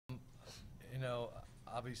know,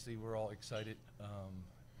 obviously we're all excited.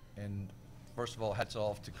 And first of all, hats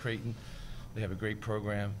off to Creighton. They have a great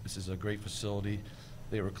program. This is a great facility.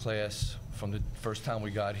 They were class from the first time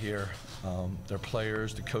we got here. Their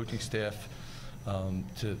players, the coaching staff,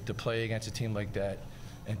 to play against a team like that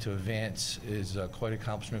and to advance is quite an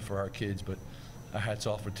accomplishment for our kids, but our hats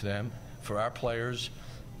off to them. For our players,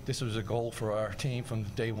 this was a goal for our team from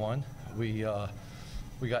day one. We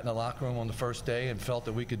got in the locker room on the first day and felt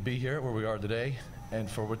that we could be here where we are today. And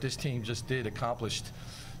for what this team just accomplished,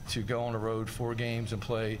 to go on the road 4 games and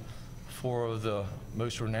play 4 of the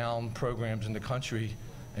most renowned programs in the country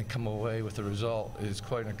and come away with the result is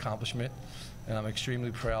quite an accomplishment. And I'm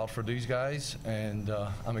extremely proud for these guys, and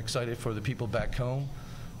I'm excited for the people back home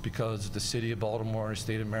because the city of Baltimore and the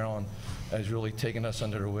state of Maryland has really taken us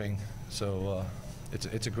under their wing. So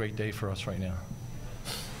it's a great day for us right now.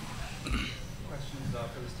 Questions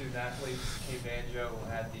for the student athletes. Kay Banjo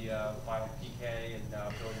had the final PK, and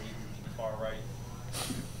Billy Eaton to the far right.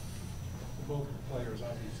 Both players,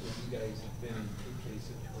 obviously, you guys have been in PK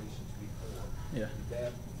situations before. Yeah. Did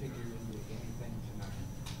that figure into anything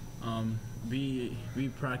tonight? We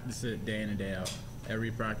practice it day in and day out.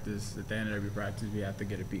 Every practice, at the end of every practice, we have to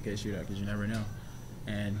get a PK shootout because you never know.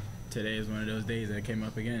 And today is one of those days that it came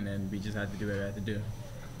up again, and we just had to do what we had to do.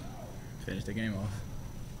 Finish the game off.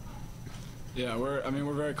 Yeah,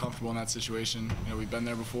 we're very comfortable in that situation. You know, we've been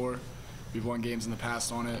there before. We've won games in the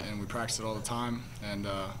past on it, and we practice it all the time. And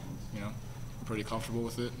you know, we're pretty comfortable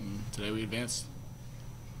with it. And today we advanced.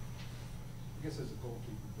 I guess as a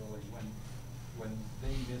goalkeeper, Billy, when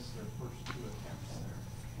they miss their first 2 attempts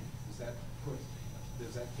there,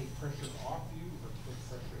 does that take pressure off you or put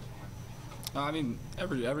pressure on you? I mean,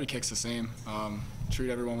 every kick's the same. Treat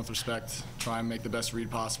everyone with respect. Try and make the best read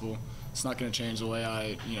possible. It's not going to change the way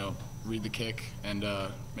I, read the kick and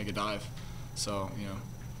make a dive. So,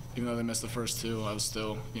 even though they missed the first 2, I was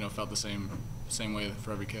still, felt the same way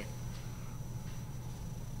for every kick.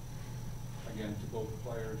 Again, to both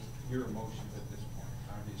players, your emotions at this point,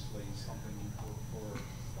 obviously something you worked for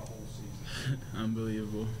the whole season.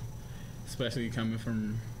 Unbelievable, especially coming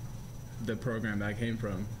from the program that I came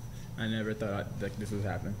from. I never thought that this would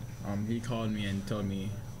happen. He called me and told me,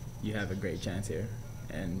 you have a great chance here.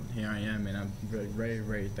 And here I am, and I'm very,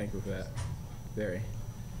 very thankful for that. Very.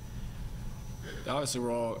 Obviously,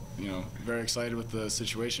 we're all, very excited with the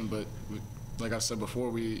situation, but like I've said before,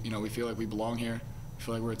 we feel like we belong here. We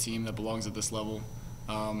feel like we're a team that belongs at this level.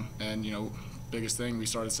 And, biggest thing, we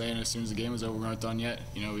started saying as soon as the game was over, we aren't done yet.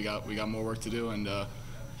 We got more work to do, and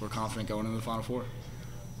we're confident going into the Final Four.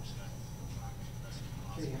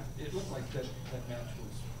 Okay, it looked like that match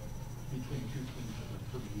was between 2 teams that were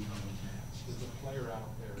pretty evenly matched. As a player out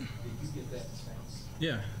there, did you get that sense?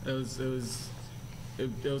 Yeah, it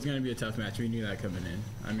was going to be a tough match. We knew that coming in.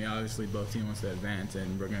 I mean, obviously both teams wants to advance,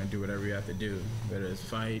 and we're going to do whatever we have to do, whether it's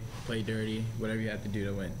fight, play dirty, whatever you have to do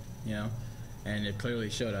to win, And it clearly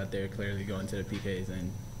showed out there, clearly going to the PKs,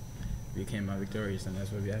 and we came out victorious, and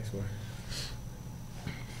that's what we asked for.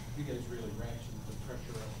 You guys really ratcheted the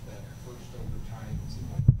pressure up that first overtime. It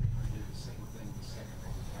seemed like they did the same thing the second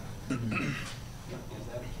overtime. Is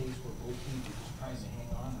that a case where both teams are just trying to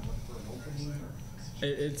hang on and look for an opening? Or?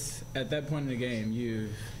 It's at that point in the game,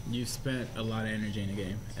 you've spent a lot of energy in the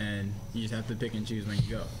game, and you just have to pick and choose when you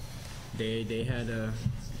go. They had a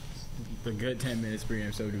good 10 minutes free,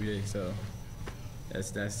 and so do we. So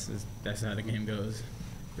that's how the game goes.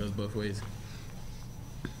 It goes both ways.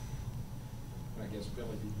 I guess,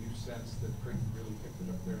 Billy, did you sense that Creighton really picked it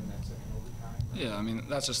up there in that second overtime? Yeah, I mean,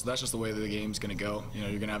 that's just the way that the game's going to go. You're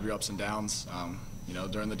going to have your ups and downs.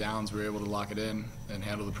 During the downs, we were able to lock it in and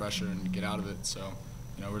handle the pressure and get out of it. So,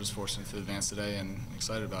 we're just fortunate to advance today and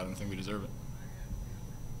excited about it and think we deserve it.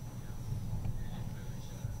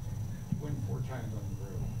 Win 4 times on the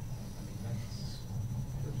road. I mean,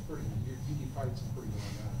 that's pretty. You defied some pretty long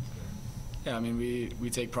odds there. Yeah, I mean, we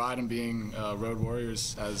take pride in being road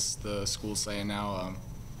warriors, as the school's saying now.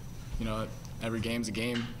 Every game's a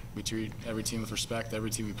game. We treat every team with respect.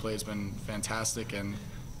 Every team we play has been fantastic, and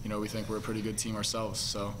we think we're a pretty good team ourselves.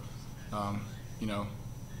 So,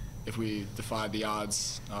 if we defied the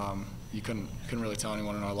odds, you couldn't really tell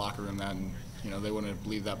anyone in our locker room that, and they wouldn't have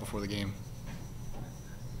believed that before the game.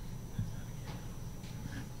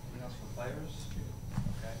 Anything else for players?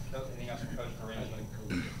 Okay. Anything else for Coach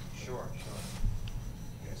Kareem? Sure.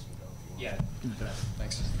 Yes, we go. Yeah. Okay.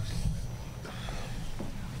 Thanks.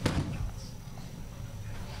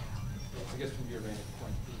 I guess from your vantage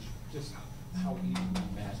point, just how evenly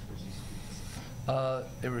matched were these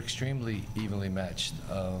teams? They were extremely evenly matched.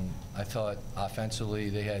 I thought offensively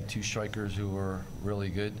they had 2 strikers who were really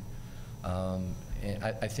good. And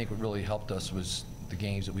I think what really helped us was the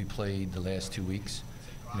games that we played the last 2 weeks.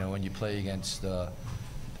 You know, when you play against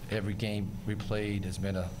every game we played has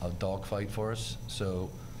been a dogfight for us. So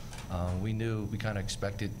we knew, we kind of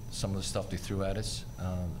expected some of the stuff they threw at us.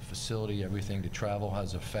 The facility, everything, the travel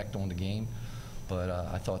has an effect on the game. But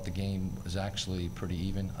I thought the game was actually pretty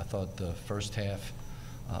even. I thought the first half,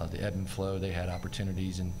 the ebb and flow, they had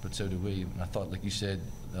opportunities, but so did we. And I thought, like you said,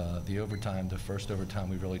 the overtime, the first overtime,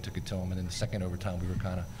 we really took it to them. And then the second overtime, we were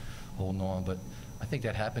kind of holding on. But I think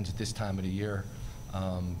that happens at this time of the year.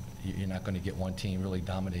 You're not going to get one team really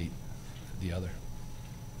dominate the other.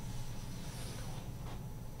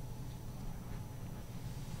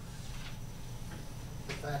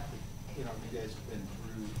 The fact that, you know, you guys have been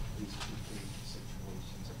through these PK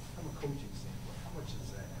situations, from a coaching standpoint, how much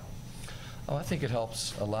does that help? Oh, I think it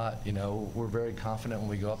helps a lot. You know, we're very confident when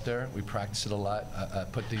we go up there. We practice it a lot. I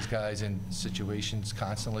put these guys in situations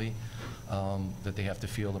constantly that they have to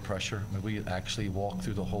feel the pressure. I mean, we actually walk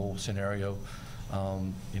through the whole scenario.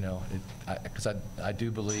 You know, because I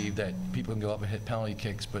do believe that people can go up and hit penalty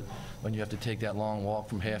kicks, but when you have to take that long walk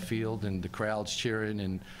from half field and the crowd's cheering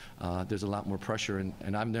and there's a lot more pressure.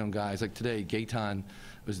 And I've known guys, like today, Creighton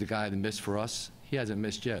was the guy that missed for us. He hasn't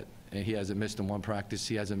missed yet. And he hasn't missed in one practice.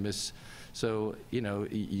 He hasn't missed. So, you know,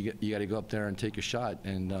 you got to go up there and take a shot.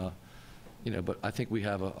 And, you know, but I think we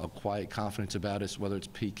have a quiet confidence about us, whether it's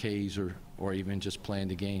PKs or even just playing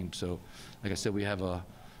the game. So, like I said, we have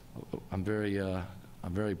I'm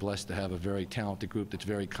very blessed to have a very talented group that's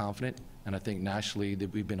very confident, and I think nationally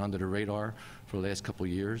that we've been under the radar for the last couple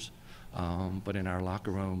of years. But in our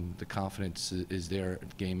locker room, the confidence is there,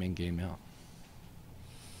 game in, game out.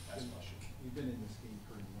 You've been in this game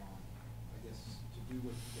pretty long. I guess to do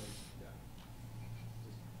what you guys have done,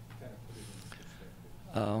 just kind of put it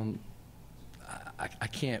in perspective. I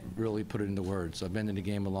can't really put it into words. I've been in the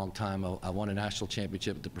game a long time. I won a national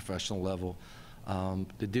championship at the professional level.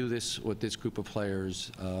 To do this with this group of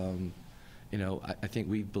players, you know, I think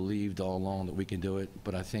we believed all along that we can do it,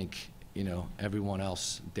 but I think, you know, everyone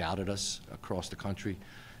else doubted us across the country,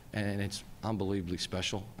 and it's unbelievably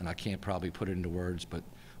special, and I can't probably put it into words, but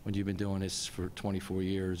when you've been doing this for 24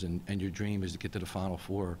 years and your dream is to get to the Final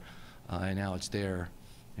Four, and now it's there,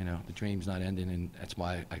 you know, the dream's not ending, and that's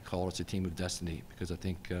why I call us a team of destiny, because I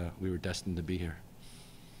think we were destined to be here.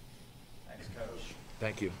 Thanks, Coach.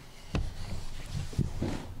 Thank you.